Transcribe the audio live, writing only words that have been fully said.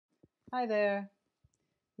Hi there.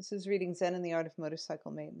 This is Reading Zen and the Art of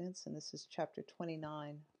Motorcycle Maintenance, and this is Chapter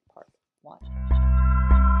 29, Part 1.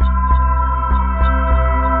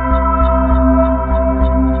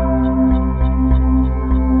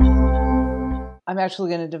 I'm actually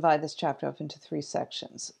going to divide this chapter up into 3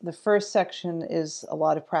 sections. The first section is a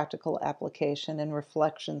lot of practical application and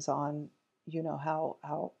reflections on,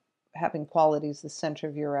 how having qualities the center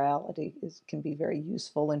of your reality can be very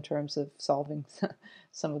useful in terms of solving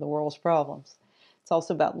some of the world's problems. It's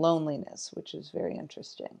also about loneliness, which is very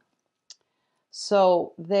interesting.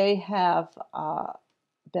 So they have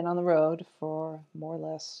been on the road for more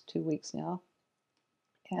or less 2 weeks now,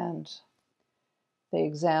 and they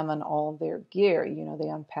examine all their gear. They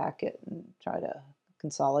unpack it and try to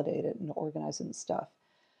consolidate it and organize it and stuff.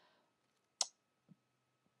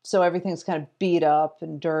 So everything's kind of beat up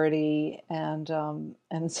and dirty, and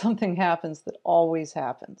something happens that always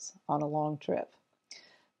happens on a long trip.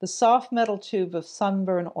 The soft metal tube of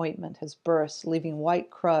sunburn ointment has burst, leaving white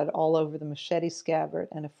crud all over the machete scabbard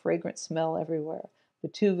and a fragrant smell everywhere. The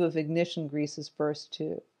tube of ignition grease has burst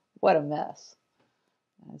too. What a mess.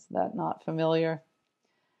 Is that not familiar?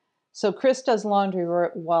 So Chris does laundry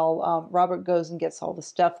while Robert goes and gets all the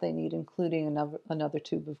stuff they need, including another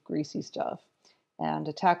tube of greasy stuff and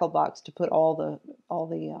a tackle box to put all the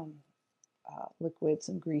liquids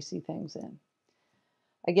and greasy things in.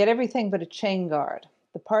 I get everything but a chain guard.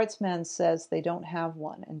 The parts man says they don't have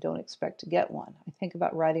one and don't expect to get one. I think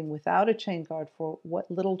about riding without a chain guard for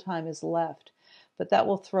what little time is left, but that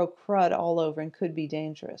will throw crud all over and could be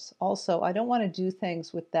dangerous. Also, I don't want to do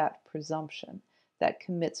things with that presumption. That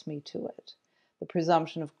commits me to it. The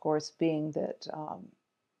presumption, of course, being that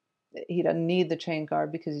he doesn't need the chain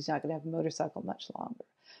guard because he's not going to have a motorcycle much longer.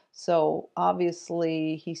 So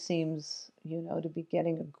obviously he seems, to be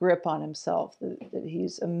getting a grip on himself, that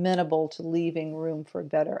he's amenable to leaving room for a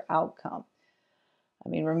better outcome. I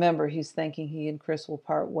mean, remember, he's thinking he and Chris will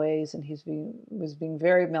part ways, and was being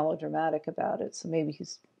very melodramatic about it. So maybe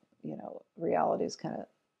he's, reality is kind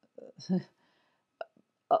of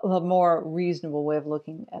a more reasonable way of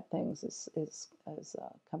looking at things is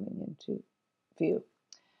coming into view.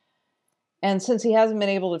 And since he hasn't been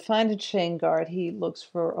able to find a chain guard, he looks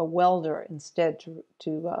for a welder instead to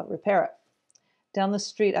repair it. Down the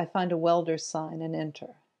street, I find a welder's sign and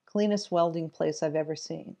enter. Cleanest welding place I've ever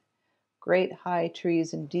seen. Great high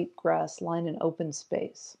trees and deep grass line an open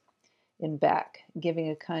space in back, giving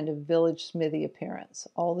a kind of village smithy appearance.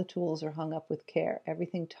 All the tools are hung up with care.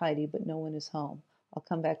 Everything tidy, but no one is home. I'll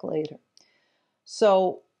come back later.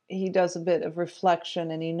 So he does a bit of reflection,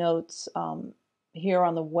 and he notes here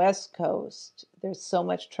on the West Coast, there's so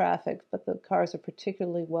much traffic, but the cars are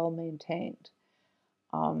particularly well maintained.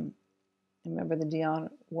 Remember the Dionne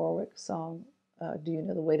Warwick song, Do You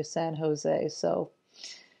Know the Way to San Jose? So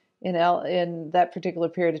in that particular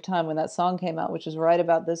period of time when that song came out, which is right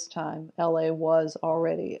about this time, LA was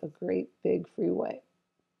already a great big freeway.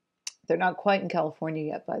 They're not quite in California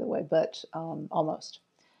yet, by the way, but almost.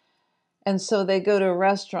 And so they go to a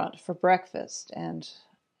restaurant for breakfast, and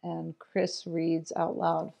Chris reads out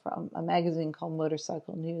loud from a magazine called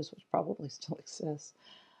Motorcycle News, which probably still exists.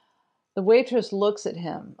 The waitress looks at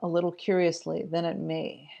him a little curiously, then at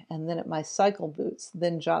me, and then at my cycle boots,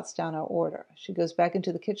 then jots down our order. She goes back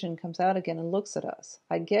into the kitchen, comes out again, and looks at us.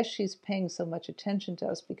 I guess she's paying so much attention to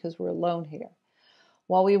us because we're alone here.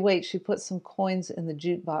 While we wait, she puts some coins in the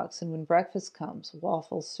jukebox, and when breakfast comes,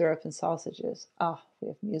 waffles, syrup, and sausages, we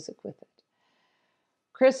have music with it.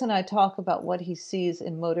 Chris and I talk about what he sees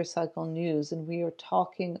in Motorcycle News, and we are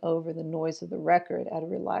talking over the noise of the record at a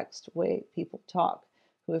relaxed way people talk,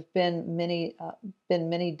 who have been many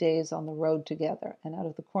days on the road together. And out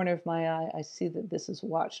of the corner of my eye, I see that this is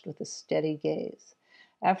watched with a steady gaze.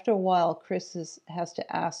 After a while, Chris has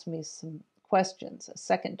to ask me some questions a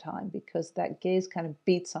second time because that gaze kind of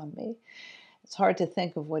beats on me. It's hard to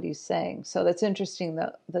think of what he's saying. So that's interesting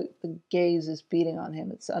that the gaze is beating on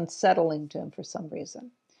him. It's unsettling to him for some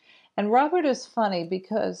reason. And Robert is funny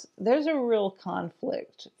because there's a real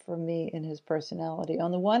conflict for me in his personality.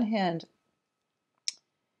 On the one hand,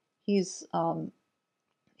 he's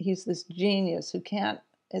this genius who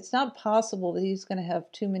it's not possible that he's going to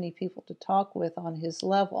have too many people to talk with on his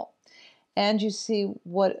level. And you see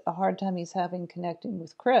what a hard time he's having connecting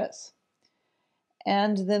with Chris.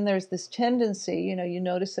 And then there's this tendency, you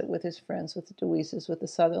notice it with his friends, with the DeWeeses, with the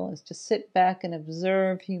Sutherlands, to sit back and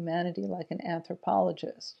observe humanity like an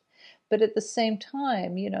anthropologist. But at the same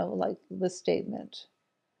time, like the statement,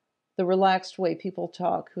 the relaxed way people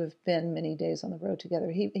talk who have been many days on the road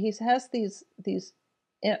together. He has these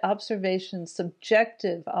observations,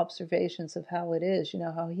 subjective observations of how it is,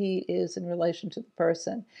 how he is in relation to the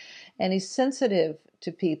person. And he's sensitive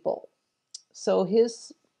to people. So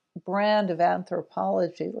his brand of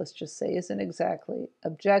anthropology, let's just say, isn't exactly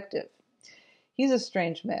objective. He's a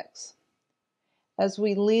strange mix. As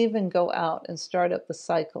we leave and go out and start up the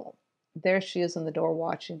cycle, there she is in the door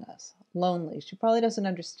watching us, lonely. She probably doesn't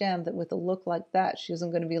understand that with a look like that, she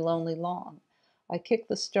isn't going to be lonely long. I kick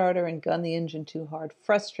the starter and gun the engine too hard,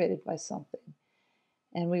 frustrated by something.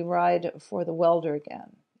 And we ride for the welder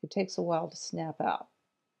again. It takes a while to snap out.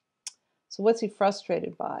 So what's he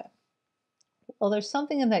frustrated by? Well, there's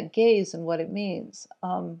something in that gaze and what it means.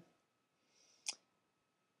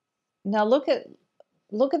 Now look at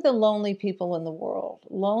the lonely people in the world.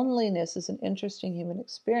 Loneliness is an interesting human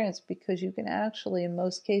experience because you can actually, in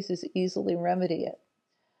most cases, easily remedy it.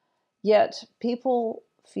 Yet people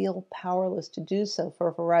feel powerless to do so for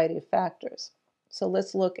a variety of factors. So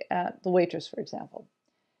let's look at the waitress, for example.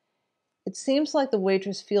 It seems like the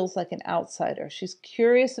waitress feels like an outsider. She's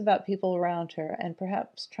curious about people around her and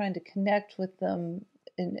perhaps trying to connect with them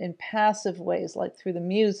in passive ways, like through the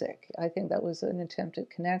music. I think that was an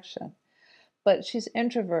attempted connection. But she's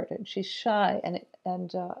introverted, she's shy,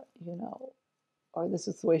 or this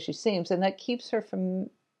is the way she seems, and that keeps her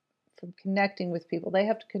from connecting with people. They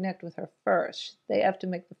have to connect with her first. They have to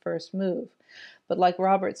make the first move. But like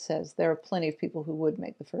Robert says, there are plenty of people who would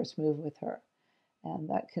make the first move with her, and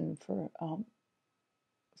that can, for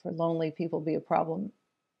lonely people, be a problem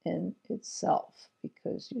in itself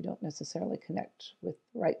because you don't necessarily connect with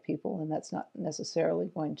the right people, and that's not necessarily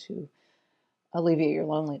going to alleviate your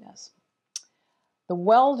loneliness. The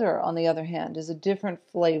welder, on the other hand, is a different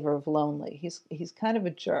flavor of lonely. He's kind of a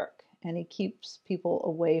jerk, and he keeps people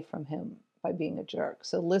away from him by being a jerk.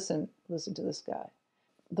 So listen to this guy.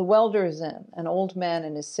 The welder is an old man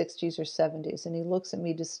in his 60s or 70s, and he looks at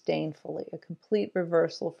me disdainfully, a complete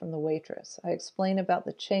reversal from the waitress. I explain about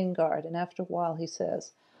the chain guard, and after a while he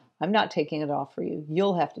says, "I'm not taking it off for you.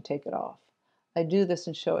 You'll have to take it off." I do this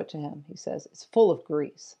and show it to him. He says, "It's full of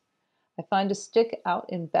grease." I find a stick out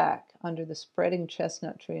in back under the spreading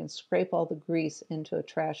chestnut tree and scrape all the grease into a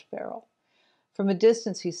trash barrel. From a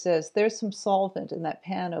distance, he says, "There's some solvent in that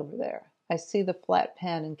pan over there." I see the flat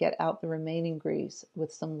pan and get out the remaining grease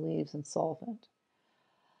with some leaves and solvent.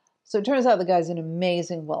 So it turns out the guy's an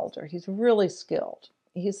amazing welder. He's really skilled.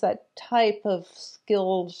 He's that type of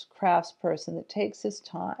skilled craftsperson that takes his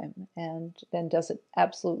time and then does it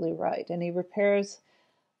absolutely right. And he repairs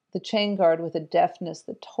the chain guard with a deftness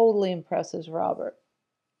that totally impresses Robert.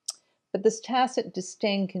 But this tacit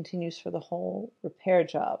disdain continues for the whole repair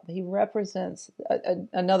job. He represents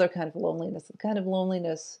another kind of loneliness, the kind of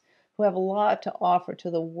loneliness who have a lot to offer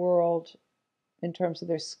to the world in terms of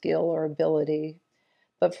their skill or ability.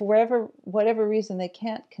 But for whatever reason, they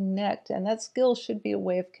can't connect. And that skill should be a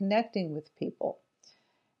way of connecting with people.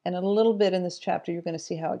 And a little bit in this chapter, you're going to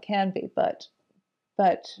see how it can be. But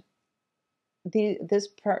this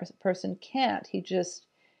person can't.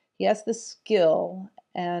 He has the skill,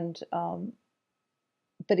 and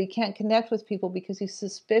but he can't connect with people because he's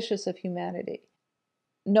suspicious of humanity.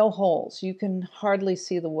 No holes. You can hardly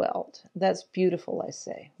see the weld. That's beautiful, I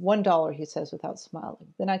say. $1, he says without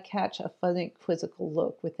smiling. Then I catch a funny, quizzical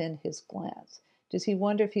look within his glance. Does he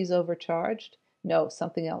wonder if he's overcharged? No,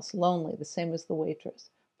 something else. Lonely, the same as the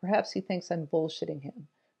waitress. Perhaps he thinks I'm bullshitting him.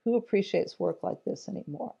 Who appreciates work like this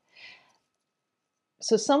anymore?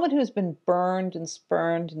 So someone who's been burned and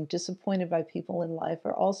spurned and disappointed by people in life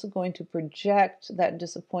are also going to project that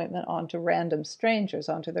disappointment onto random strangers,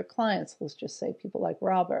 onto their clients. Let's just say people like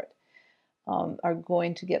Robert are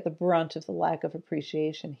going to get the brunt of the lack of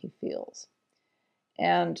appreciation he feels.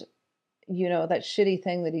 And, that shitty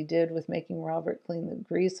thing that he did with making Robert clean the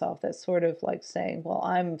grease off, that's sort of like saying, well,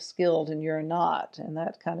 I'm skilled and you're not. And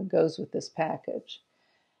that kind of goes with this package.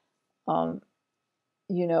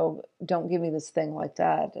 Don't give me this thing like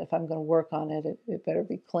that. If I'm going to work on it, it better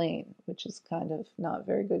be clean, which is kind of not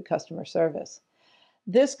very good customer service.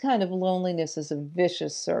 This kind of loneliness is a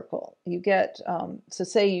vicious circle. You get, so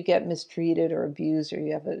say you get mistreated or abused, or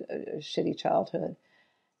you have a shitty childhood.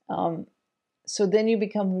 So then you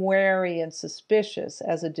become wary and suspicious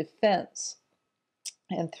as a defense.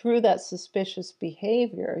 And through that suspicious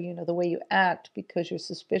behavior, the way you act because you're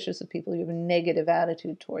suspicious of people, you have a negative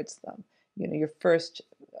attitude towards them. Your first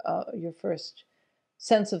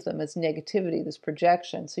sense of them is negativity, this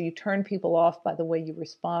projection. So you turn people off by the way you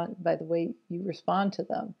respond to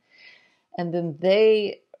them. And then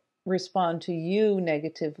they respond to you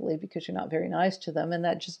negatively because you're not very nice to them. And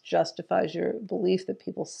that just justifies your belief that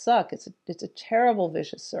people suck. It's a terrible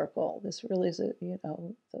vicious circle. This really is the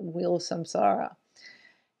wheel of samsara.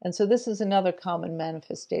 And so this is another common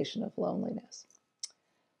manifestation of loneliness.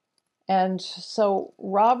 And so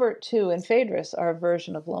Robert, too, and Phaedrus are a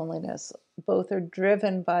version of loneliness. Both are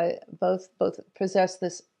driven by, both possess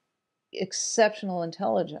this exceptional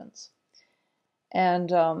intelligence.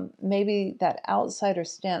 And maybe that outsider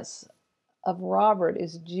stance of Robert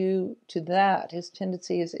is due to that. His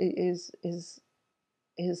tendency is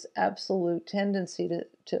his absolute tendency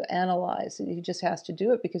to analyze. He just has to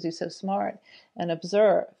do it because he's so smart and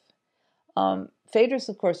observe. Phaedrus,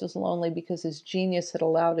 of course, was lonely because his genius had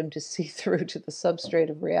allowed him to see through to the substrate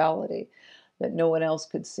of reality that no one else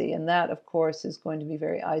could see. And that, of course, is going to be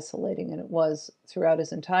very isolating. And it was throughout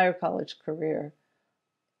his entire college career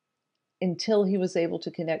until he was able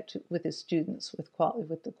to connect with his students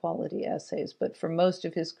with the quality essays. But for most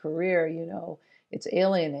of his career, it's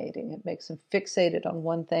alienating. It makes him fixated on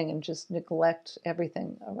one thing and just neglect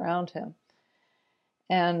everything around him,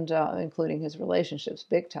 and including his relationships,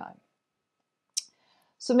 big time.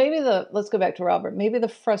 So let's go back to Robert. Maybe the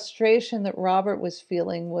frustration that Robert was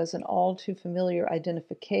feeling was an all too familiar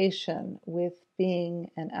identification with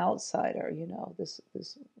being an outsider.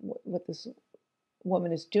 What this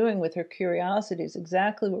woman is doing with her curiosity is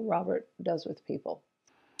exactly what Robert does with people.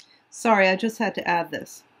 Sorry, I just had to add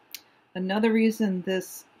this. Another reason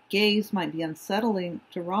this gaze might be unsettling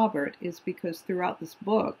to Robert is because throughout this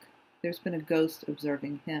book, there's been a ghost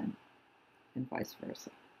observing him, and vice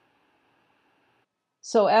versa.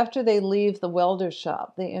 So after they leave the welder's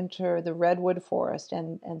shop, they enter the redwood forest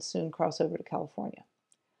and soon cross over to California.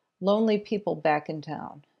 Lonely people back in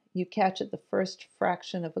town. You catch at the first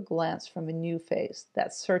fraction of a glance from a new face,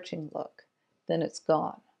 that searching look. Then it's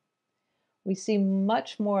gone. We see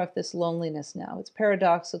much more of this loneliness now. It's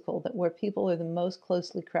paradoxical that where people are the most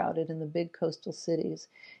closely crowded in the big coastal cities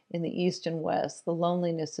in the East and West, the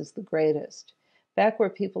loneliness is the greatest. Back where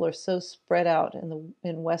people are so spread out in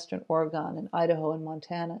western Oregon and Idaho and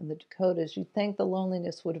Montana and the Dakotas, you'd think the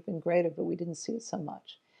loneliness would have been greater, but we didn't see it so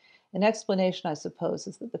much. An explanation, I suppose,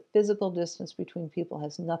 is that the physical distance between people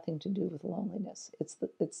has nothing to do with loneliness. It's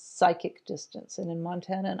psychic distance. And in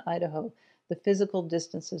Montana and Idaho, the physical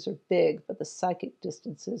distances are big, but the psychic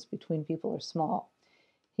distances between people are small.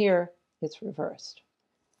 Here, it's reversed.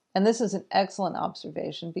 And this is an excellent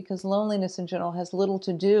observation because loneliness in general has little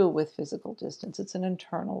to do with physical distance. It's an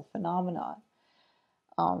internal phenomenon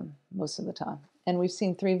most of the time. And we've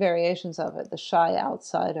seen three variations of it: the shy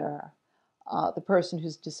outsider, the person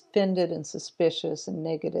who's defended and suspicious and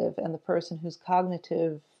negative, and the person whose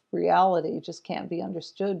cognitive reality just can't be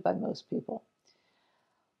understood by most people.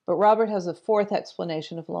 But Robert has a fourth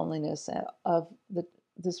explanation of loneliness, of the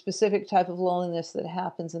specific type of loneliness that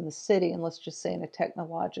happens in the city, and let's just say in a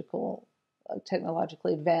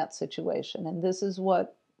technologically advanced situation. And this is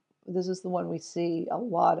the one we see a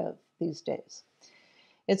lot of these days.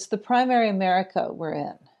 It's the primary America we're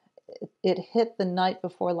in. It hit the night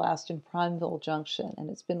before last in Prineville Junction, and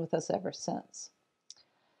it's been with us ever since.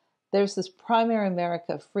 There's this primary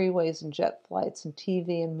America of freeways and jet flights and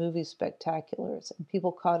TV and movie spectaculars, and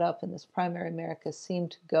people caught up in this primary America seem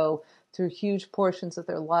to go through huge portions of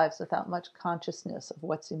their lives without much consciousness of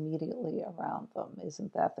what's immediately around them.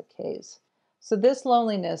 Isn't that the case? So this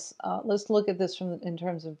loneliness, let's look at this in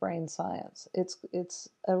terms of brain science. It's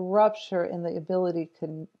a rupture in the ability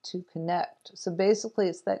to connect. So basically,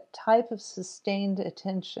 it's that type of sustained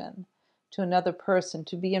attention to another person,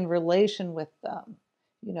 to be in relation with them,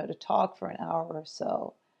 to talk for an hour or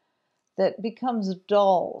so, that becomes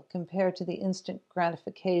dull compared to the instant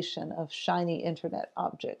gratification of shiny internet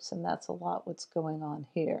objects. And that's a lot what's going on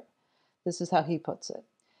here. This is how he puts it.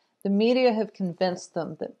 The media have convinced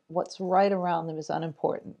them that what's right around them is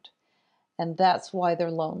unimportant. And that's why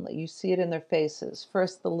they're lonely. You see it in their faces.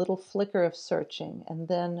 First, the little flicker of searching. And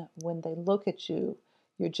then when they look at you,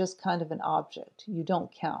 you're just kind of an object. You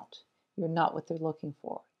don't count. You're not what they're looking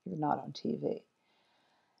for. You're not on TV.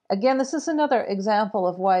 Again, this is another example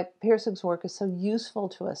of why Pirsig's work is so useful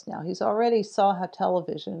to us now. He's already saw how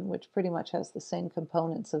television, which pretty much has the same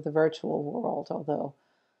components of the virtual world, although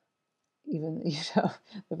even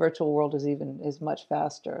the virtual world is much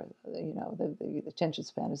faster. The attention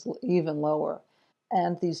span is even lower.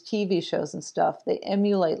 And these TV shows and stuff, they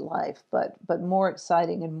emulate life, but more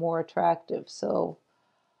exciting and more attractive. So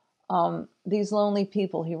these lonely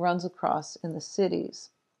people he runs across in the cities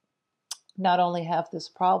not only have this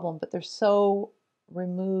problem, but they're so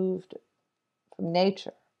removed from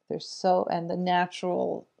nature. And the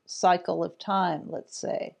natural cycle of time, let's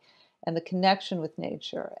say, and the connection with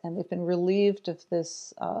nature. And they've been relieved of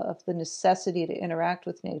this, of the necessity to interact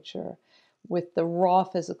with nature, with the raw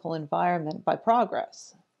physical environment by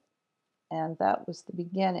progress. And that was the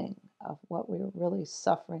beginning of what we're really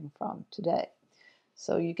suffering from today.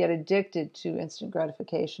 So you get addicted to instant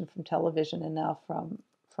gratification from television and now from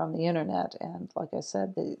the internet. And like I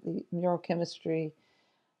said, the neurochemistry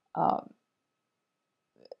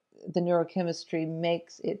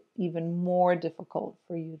makes it even more difficult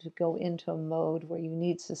for you to go into a mode where you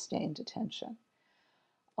need sustained attention.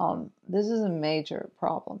 This is a major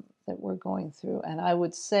problem that we're going through. And I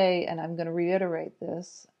would say, and I'm going to reiterate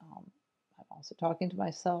this, I'm also talking to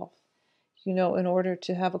myself, in order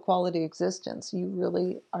to have a quality existence, you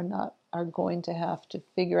really are going to have to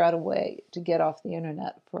figure out a way to get off the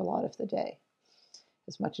internet for a lot of the day,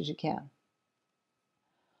 as much as you can.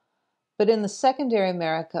 But in the secondary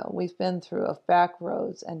America we've been through of back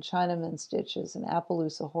roads and Chinaman's ditches and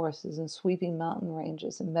Appaloosa horses and sweeping mountain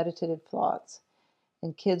ranges and meditative thoughts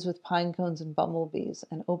and kids with pine cones and bumblebees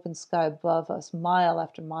and open sky above us mile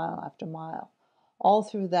after mile after mile. All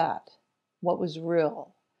through that, what was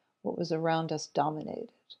real, what was around us dominated.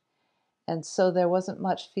 And so there wasn't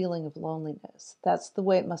much feeling of loneliness. That's the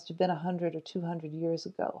way it must have been 100 or 200 years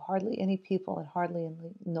ago. Hardly any people and hardly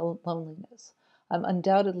no loneliness. I'm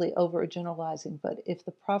undoubtedly overgeneralizing, but if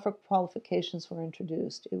the proper qualifications were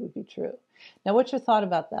introduced, it would be true. Now, what's your thought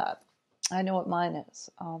about that? I know what mine is.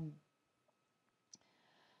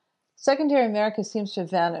 Secondary America seems to have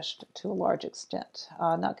vanished to a large extent.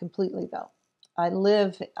 Not completely, though. I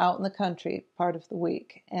live out in the country part of the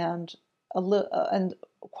week, and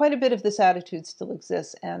quite a bit of this attitude still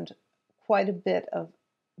exists, and quite a bit of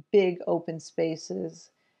big open spaces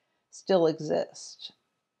still exist.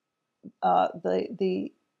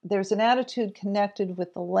 There's an attitude connected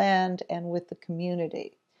with the land and with the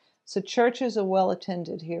community. So churches are well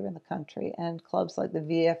attended here in the country, and clubs like the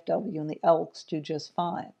VFW and the Elks do just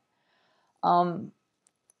fine.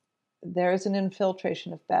 There's an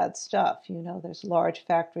infiltration of bad stuff. There's large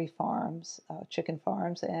factory farms, chicken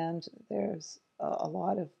farms, and there's a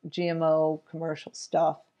lot of GMO commercial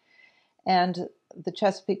stuff. And the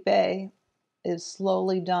Chesapeake Bay is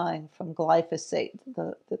slowly dying from glyphosate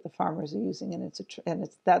that the farmers are using, and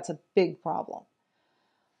that's a big problem.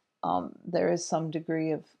 There is some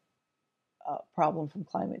degree of problem from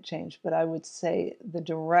climate change, but I would say the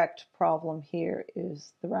direct problem here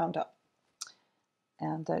is the Roundup.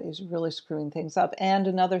 And that is really screwing things up. And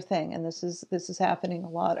another thing, and this is happening a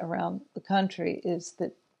lot around the country, is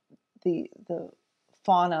that the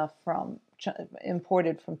fauna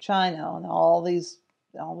imported from China and all these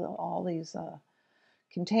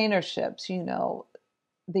container ships,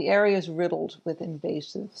 the area is riddled with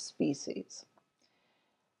invasive species.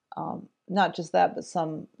 Not just that, but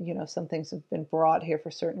some things have been brought here for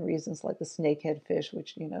certain reasons, like the snakehead fish,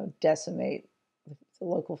 which decimate the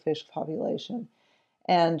local fish population.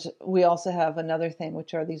 And we also have another thing,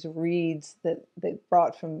 which are these reeds that they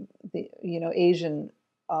brought from the Asian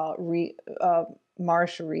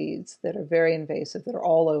marsh reeds that are very invasive, that are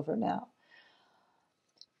all over now.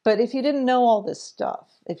 But if you didn't know all this stuff,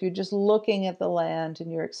 if you're just looking at the land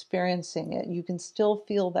and you're experiencing it, you can still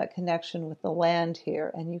feel that connection with the land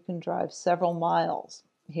here, and you can drive several miles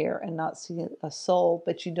here and not see a soul,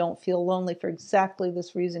 but you don't feel lonely for exactly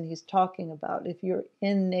this reason he's talking about. If you're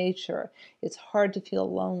in nature, it's hard to feel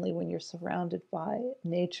lonely when you're surrounded by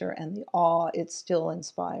nature and the awe it still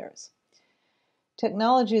inspires.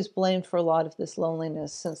 Technology is blamed for a lot of this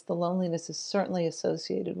loneliness, since the loneliness is certainly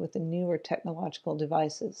associated with the newer technological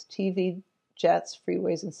devices, TV, jets,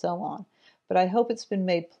 freeways, and so on. But I hope it's been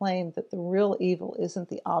made plain that the real evil isn't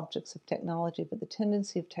the objects of technology, but the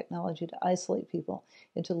tendency of technology to isolate people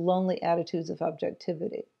into lonely attitudes of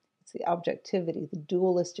objectivity. It's the objectivity, the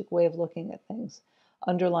dualistic way of looking at things,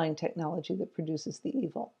 underlying technology, that produces the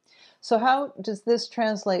evil. So how does this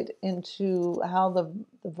translate into how the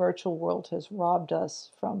virtual world has robbed us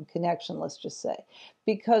from connection, let's just say?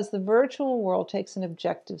 Because the virtual world takes an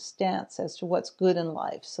objective stance as to what's good in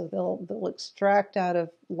life. So they'll extract out of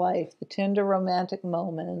life the tender romantic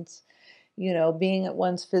moments, being at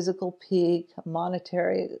one's physical peak,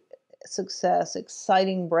 monetary success,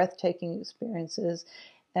 exciting, breathtaking experiences,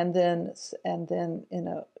 and then in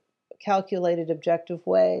a calculated, objective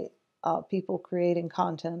way, people creating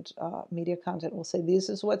content, media content, will say, this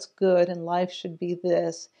is what's good and life should be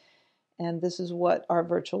this, and this is what our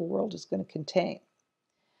virtual world is going to contain.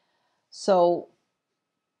 So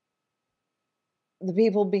the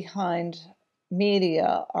people behind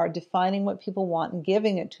media are defining what people want and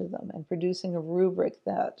giving it to them, and producing a rubric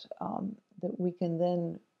that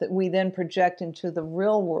we then project into the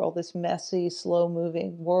real world, this messy,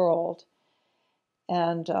 slow-moving world,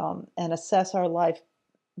 and assess our life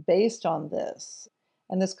based on this.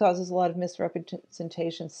 And this causes a lot of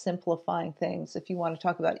misrepresentation, simplifying things. If you want to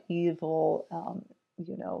talk about evil,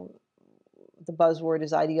 you know, the buzzword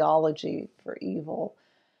is ideology for evil,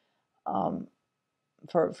 um,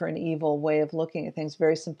 for an evil way of looking at things,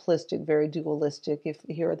 very simplistic, very dualistic. If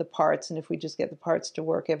here are the parts, and if we just get the parts to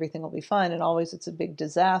work, everything will be fine. And always it's a big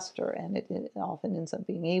disaster, and it often ends up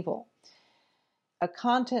being evil. A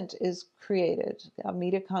content is created, a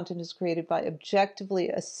media content is created by objectively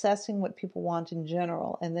assessing what people want in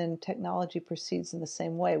general, and then technology proceeds in the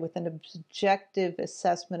same way with an objective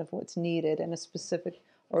assessment of what's needed and a specific,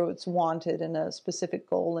 or what's wanted, and a specific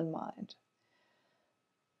goal in mind.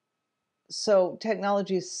 So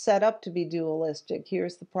technology is set up to be dualistic.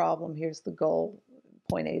 Here's the problem, here's the goal,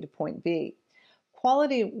 point A to point B.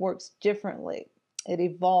 Quality works differently. It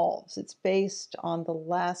evolves. It's based on the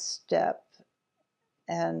last step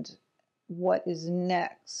and what is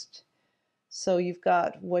next. So you've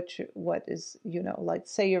got what is, you know, like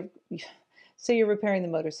say you're repairing the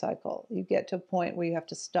motorcycle. You get to a point where you have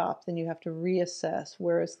to stop, then you have to reassess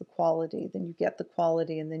where is the quality, then you get the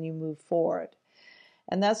quality, and then you move forward.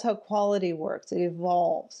 And that's how quality works. It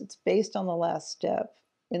evolves. It's based on the last step,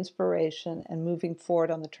 inspiration, and moving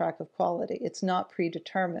forward on the track of quality. It's not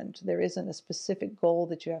predetermined. There isn't a specific goal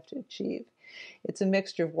that you have to achieve. It's a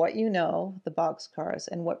mixture of what you know, the boxcars,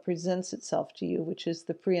 and what presents itself to you, which is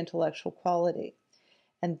the pre-intellectual quality.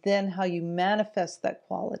 And then how you manifest that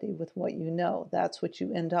quality with what you know. That's what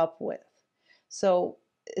you end up with. So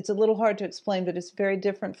it's a little hard to explain, but it's very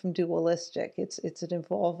different from dualistic. It's an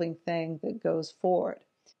evolving thing that goes forward.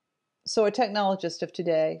 So a technologist of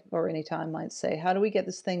today or any time might say, how do we get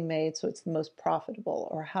this thing made so it's the most profitable?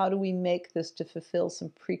 Or how do we make this to fulfill some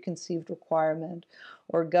preconceived requirement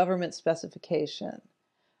or government specification?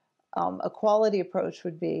 A quality approach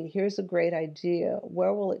would be, here's a great idea.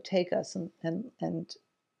 Where will it take us? And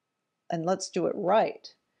let's do it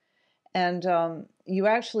right. And you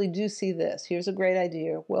actually do see this. Here's a great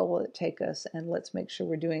idea. Where will it take us? And let's make sure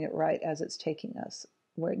we're doing it right as it's taking us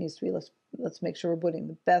where it needs to be. Let's make sure we're putting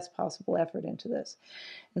the best possible effort into this.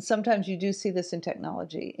 And sometimes you do see this in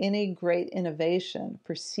technology. Any great innovation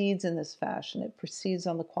proceeds in this fashion. It proceeds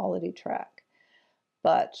on the quality track.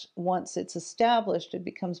 But once it's established, it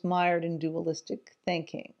becomes mired in dualistic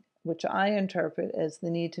thinking, which I interpret as the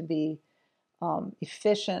need to be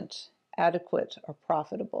efficient, adequate, or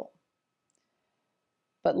profitable.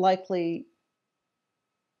 But likely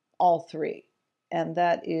all three. And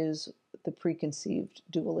that is the preconceived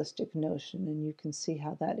dualistic notion, and you can see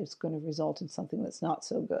how that is going to result in something that's not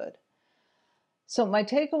so good. So my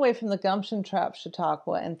takeaway from the gumption trap,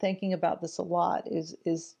 Chautauqua, and thinking about this a lot,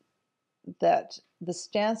 is that the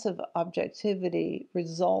stance of objectivity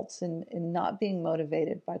results in not being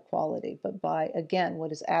motivated by quality, but by, again,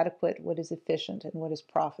 what is adequate, what is efficient, and what is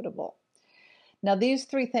profitable. Now, these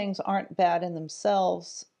three things aren't bad in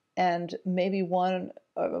themselves, and maybe one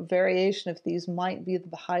variation of these might be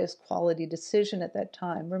the highest quality decision at that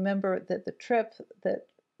time. Remember that the trip that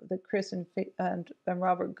Chris and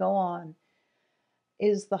Robert go on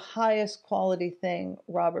is the highest quality thing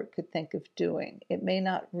Robert could think of doing. It may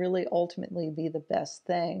not really ultimately be the best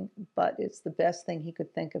thing, but it's the best thing he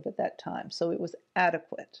could think of at that time. So it was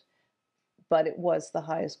adequate, but it was the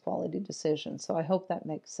highest quality decision. So I hope that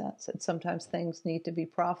makes sense. And sometimes things need to be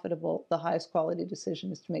profitable. The highest quality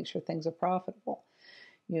decision is to make sure things are profitable.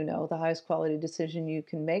 You know, the highest quality decision you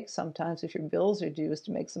can make sometimes if your bills are due is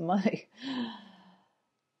to make some money.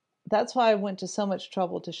 That's why I went to so much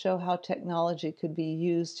trouble to show how technology could be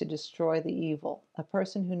used to destroy the evil. A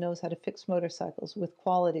person who knows how to fix motorcycles with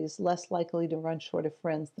quality is less likely to run short of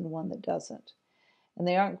friends than one that doesn't. And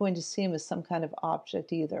they aren't going to see him as some kind of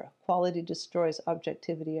object either. Quality destroys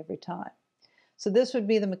objectivity every time. So this would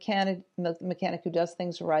be the mechanic who does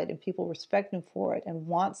things right, and people respect him for it and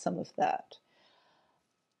want some of that.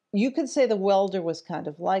 You could say the welder was kind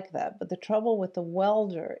of like that, but the trouble with the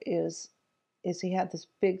welder is he had this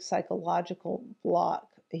big psychological block.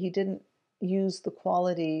 He didn't use the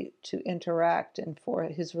quality to interact and for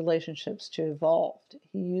his relationships to evolve.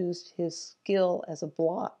 He used his skill as a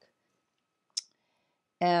block.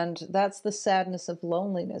 And that's the sadness of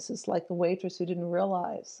loneliness. It's like the waitress who didn't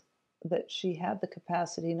realize that she had the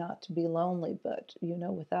capacity not to be lonely, but, you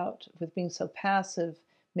know, with being so passive,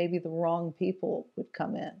 maybe the wrong people would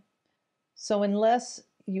come in. So unless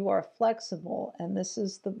you are flexible, and this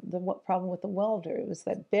is the problem with the welder, it was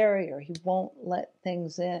that barrier. He won't let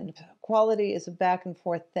things in. Quality is a back and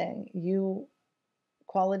forth thing.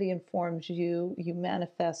 Quality informs you, you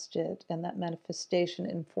manifest it, and that manifestation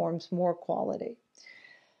informs more quality.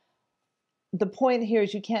 The point here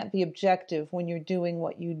is you can't be objective when you're doing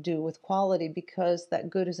what you do with quality, because that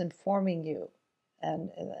good is informing you.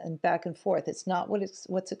 and back and forth. It's not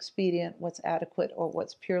what's expedient, what's adequate, or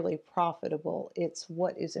what's purely profitable. It's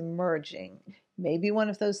what is emerging. Maybe one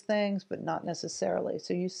of those things, but not necessarily.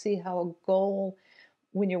 So you see how a goal,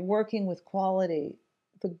 when you're working with quality,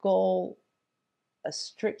 the goal, a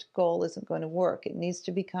strict goal isn't going to work. It needs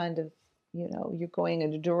to be kind of, you're going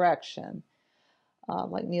in a direction.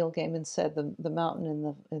 Like Neil Gaiman said, the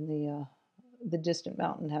mountain in the distant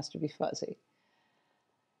mountain has to be fuzzy.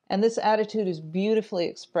 And this attitude is beautifully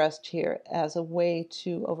expressed here as a way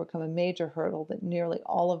to overcome a major hurdle that nearly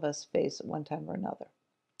all of us face at one time or another.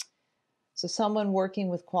 So someone working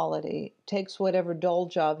with quality takes whatever dull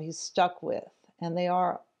job he's stuck with, and they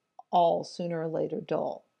are all sooner or later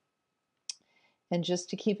dull. And just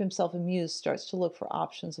to keep himself amused, starts to look for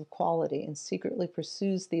options of quality and secretly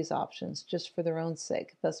pursues these options just for their own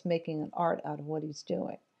sake, thus making an art out of what he's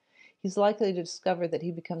doing. He's likely to discover that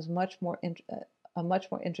he becomes a much more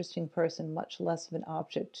interesting person, much less of an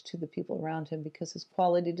object to the people around him, because his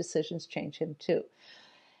quality decisions change him too.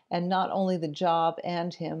 And not only the job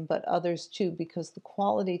and him, but others too, because the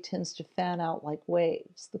quality tends to fan out like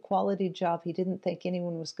waves. The quality job he didn't think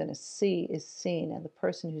anyone was going to see is seen, and the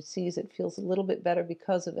person who sees it feels a little bit better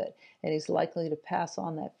because of it, and he's likely to pass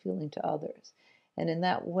on that feeling to others. And in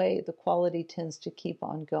that way, the quality tends to keep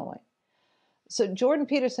on going. So Jordan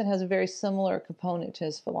Peterson has a very similar component to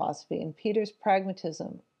his philosophy, and Peter's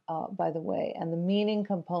pragmatism, by the way, and the meaning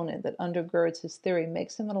component that undergirds his theory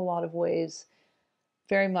makes him in a lot of ways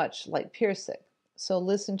very much like Pirsig. So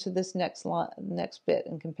listen to this next bit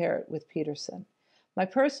and compare it with Peterson. My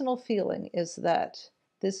personal feeling is that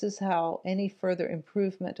this is how any further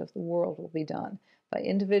improvement of the world will be done, by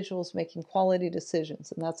individuals making quality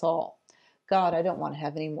decisions, and that's all. God, I don't want to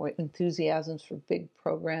have any more enthusiasms for big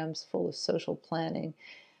programs full of social planning,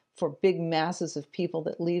 for big masses of people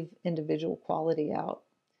that leave individual quality out.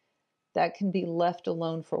 That can be left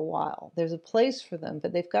alone for a while. There's a place for them,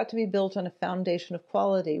 but they've got to be built on a foundation of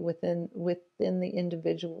quality within the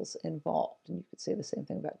individuals involved. And you could say the same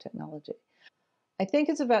thing about technology. I think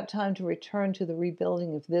it's about time to return to the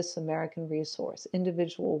rebuilding of this American resource,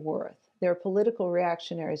 individual worth. There are political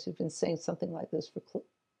reactionaries who've been saying something like this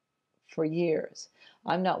for years.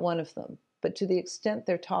 I'm not one of them. But to the extent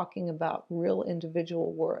they're talking about real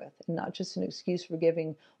individual worth and not just an excuse for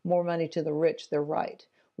giving more money to the rich, they're right.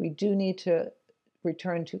 We do need to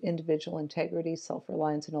return to individual integrity,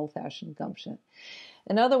 self-reliance, and old-fashioned gumption.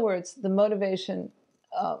 In other words, the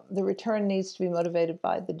return needs to be motivated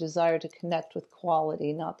by the desire to connect with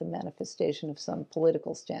quality, not the manifestation of some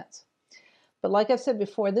political stance. But like I've said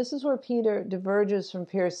before, this is where Peter diverges from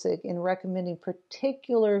Pirsig in recommending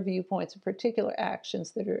particular viewpoints and particular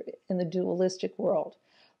actions that are in the dualistic world.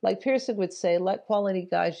 Like Pirsig would say, let quality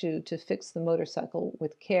guide you to fix the motorcycle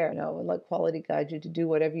with care. Let quality guide you to do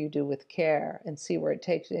whatever you do with care and see where it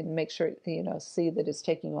takes you, and make sure, see that it's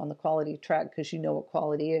taking you on the quality track because you know what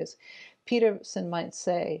quality is. Peterson might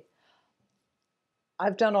say,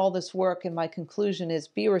 I've done all this work and my conclusion is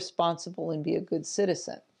be responsible and be a good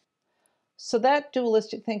citizen. So that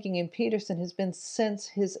dualistic thinking in Peterson has been since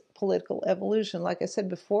his political evolution. Like I said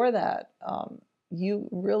before that, you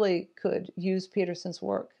really could use Peterson's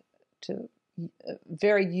work to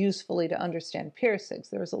very usefully to understand Pirsig's.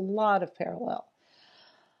 There's a lot of parallel,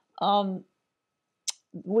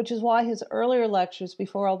 which is why his earlier lectures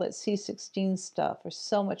before all that C16 stuff are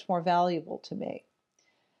so much more valuable to me.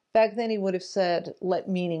 Back then he would have said, let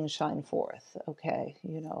meaning shine forth. Okay,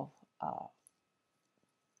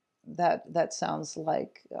 that sounds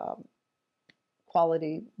like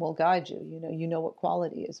quality will guide you. You know what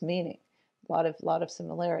quality is, meaning. A lot of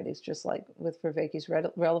similarities, just like with Vervaeke's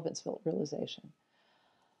relevance realization.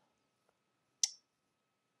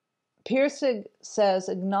 Pirsig says,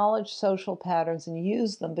 acknowledge social patterns and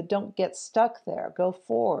use them, but don't get stuck there. Go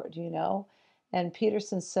forward, And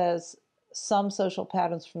Peterson says, some social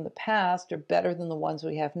patterns from the past are better than the ones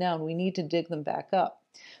we have now, and we need to dig them back up.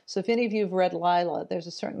 So if any of you have read Lila, there's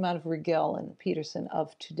a certain amount of Rigel in Peterson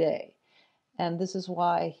of today. And this is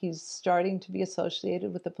why he's starting to be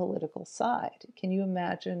associated with the political side. Can you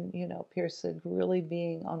imagine, Pirsig really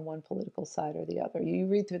being on one political side or the other? You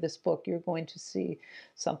read through this book, you're going to see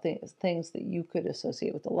things that you could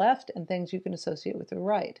associate with the left and things you can associate with the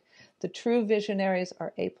right. The true visionaries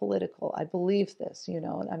are apolitical. I believe this,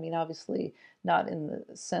 obviously not in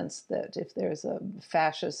the sense that if there's a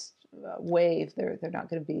fascist wave, they're not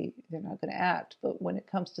going to act. But when it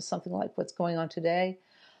comes to something like what's going on today,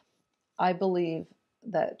 I believe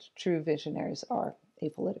that true visionaries are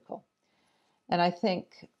apolitical. And I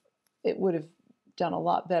think it would have done a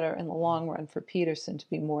lot better in the long run for Peterson to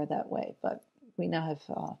be more that way, but we now have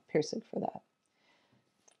Pirsig for that.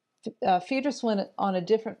 Friedrich went on a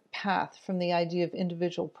different path from the idea of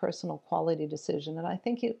individual personal quality decision, and I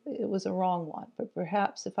think it was a wrong one, but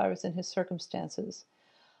perhaps if I was in his circumstances,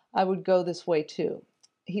 I would go this way too.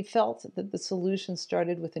 He felt that the solution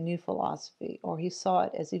started with a new philosophy, or he saw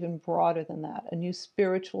it as even broader than that, a new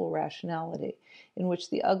spiritual rationality in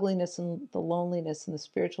which the ugliness and the loneliness and the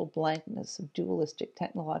spiritual blankness of dualistic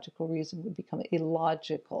technological reason would become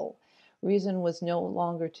illogical. Reason was no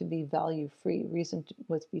longer to be value-free. Reason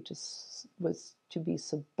was to be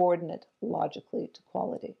subordinate logically to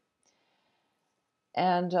quality.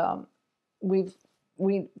 And we've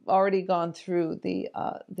already gone through the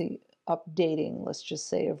updating, let's just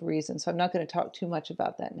say, of reason. So I'm not going to talk too much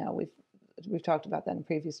about that now. We've talked about that in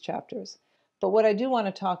previous chapters. But what I do want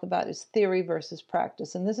to talk about is theory versus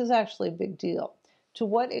practice, and this is actually a big deal. To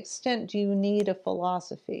what extent do you need a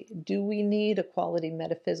philosophy? Do we need a quality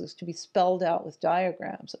metaphysics to be spelled out with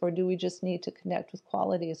diagrams, or do we just need to connect with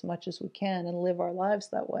quality as much as we can and live our lives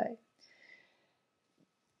that way?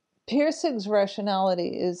 Pirsig's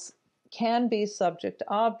rationality can be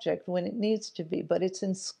subject-object when it needs to be, but it's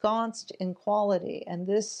ensconced in quality, and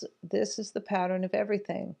this is the pattern of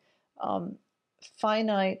everything.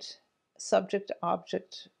 Finite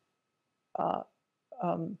subject-object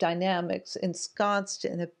dynamics ensconced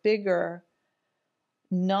in a bigger,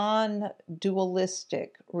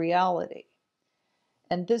 non-dualistic reality.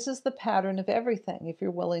 And this is the pattern of everything, if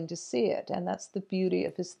you're willing to see it. And that's the beauty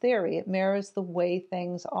of his theory. It mirrors the way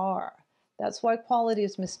things are. That's why quality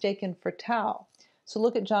is mistaken for Tao. So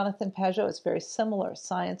look at Jonathan Pageau. It's very similar.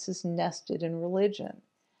 Science is nested in religion.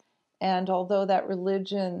 And although that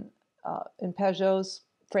religion, in Pageau's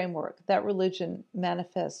framework, that religion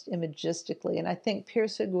manifests imagistically. And I think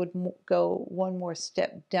Pirsig would go one more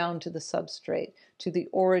step down to the substrate, to the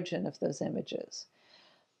origin of those images.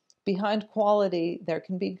 Behind quality, there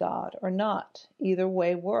can be God or not. Either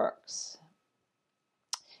way works.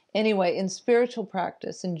 Anyway, in spiritual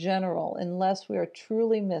practice in general, unless we are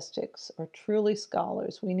truly mystics or truly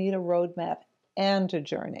scholars, we need a roadmap and a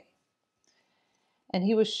journey. And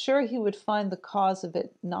he was sure he would find the cause of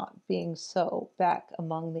it not being so back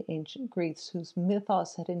among the ancient Greeks, whose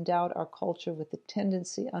mythos had endowed our culture with the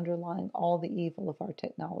tendency underlying all the evil of our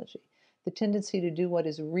technology, the tendency to do what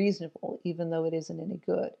is reasonable even though it isn't any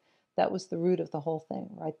good. That was the root of the whole thing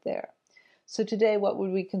right there. So today, what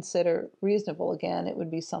would we consider reasonable? Again, it would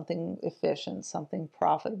be something efficient, something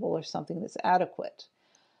profitable, or something that's adequate.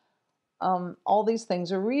 All these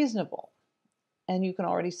things are reasonable. And you can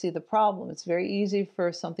already see the problem. It's very easy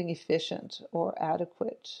for something efficient or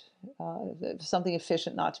adequate, something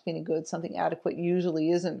efficient not to be any good. Something adequate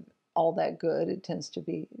usually isn't all that good. It tends to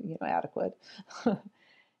be, adequate.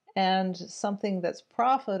 And something that's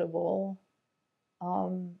profitable,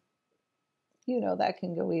 that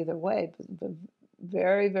can go either way. But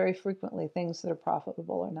very, very frequently, things that are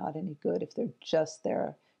profitable are not any good if they're just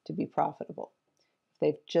there to be profitable. If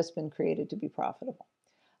they've just been created to be profitable.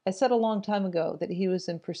 I said a long time ago that he was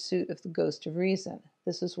in pursuit of the ghost of reason.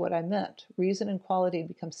 This is what I meant. Reason and quality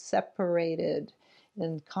become separated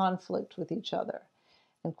in conflict with each other.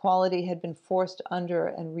 And quality had been forced under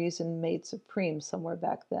and reason made supreme somewhere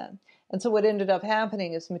back then. And so what ended up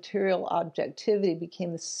happening is material objectivity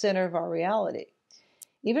became the center of our reality.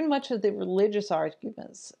 Even much of the religious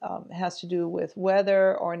arguments has to do with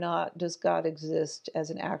whether or not does God exist as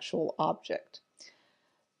an actual object.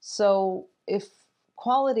 So if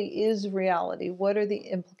quality is reality, what are the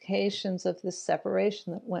implications of this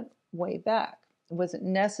separation that went way back? Was it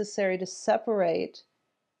necessary to separate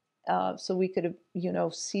so we could,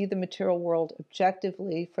 see the material world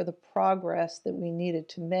objectively for the progress that we needed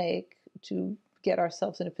to make to get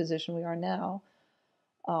ourselves in a position we are now?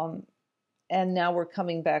 And now we're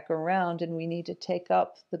coming back around and we need to take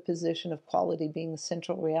up the position of quality being the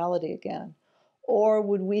central reality again. Or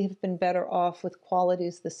would we have been better off with quality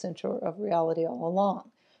as the center of reality all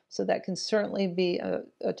along? So that can certainly be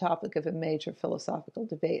a topic of a major philosophical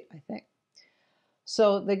debate, I think.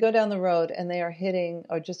 So they go down the road and they are hitting,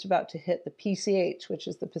 or just about to hit, the PCH, which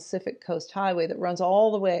is the Pacific Coast Highway that runs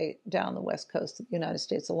all the way down the west coast of the United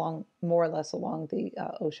States, more or less along the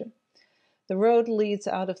ocean. The road leads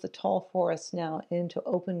out of the tall forests now into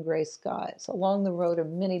open gray skies. Along the road are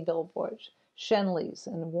many billboards. Shenley's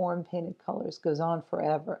in warm painted colors goes on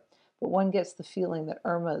forever, but one gets the feeling that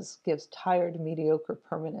Irma's gives tired, mediocre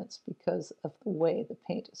permanence because of the way the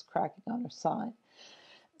paint is cracking on her sign.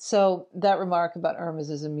 So that remark about Irma's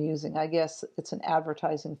is amusing. I guess it's an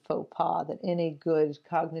advertising faux pas that any good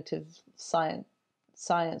cognitive science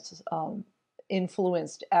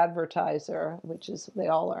influenced advertiser, which is they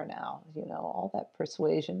all are now, all that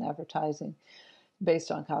persuasion advertising,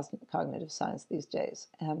 based on cognitive science these days.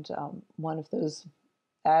 And one of those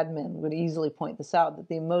admin would easily point this out, that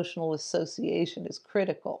the emotional association is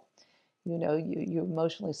critical. You know, you're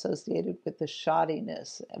emotionally associated with the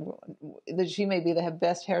shoddiness. That she may be the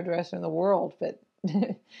best hairdresser in the world, but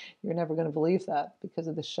you're never going to believe that because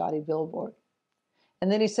of the shoddy billboard.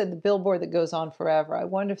 And then he said the billboard that goes on forever. I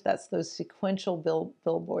wonder if that's those sequential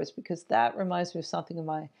billboards, because that reminds me of something in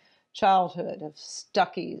my childhood, of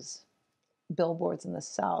Stuckey's billboards in the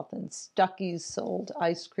South. And Stuckey's sold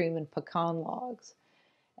ice cream and pecan logs.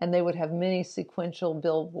 And they would have many sequential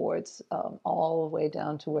billboards all the way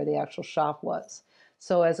down to where the actual shop was.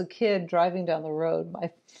 So as a kid driving down the road, my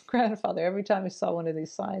grandfather, every time he saw one of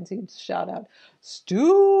these signs, he'd shout out,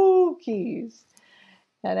 "Stookies!"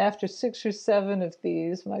 And after 6 or 7 of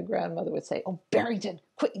these, my grandmother would say, "Oh, Barrington,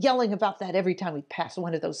 quit yelling about that every time we pass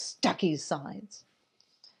one of those Stuckey's signs."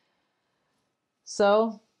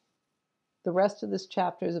 So the rest of this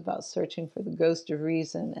chapter is about searching for the ghost of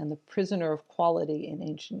reason and the prisoner of quality in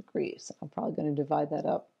ancient Greece. I'm probably going to divide that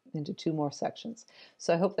up into 2 more sections.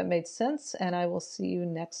 So I hope that made sense, and I will see you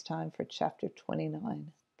next time for chapter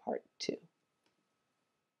 29, part 2.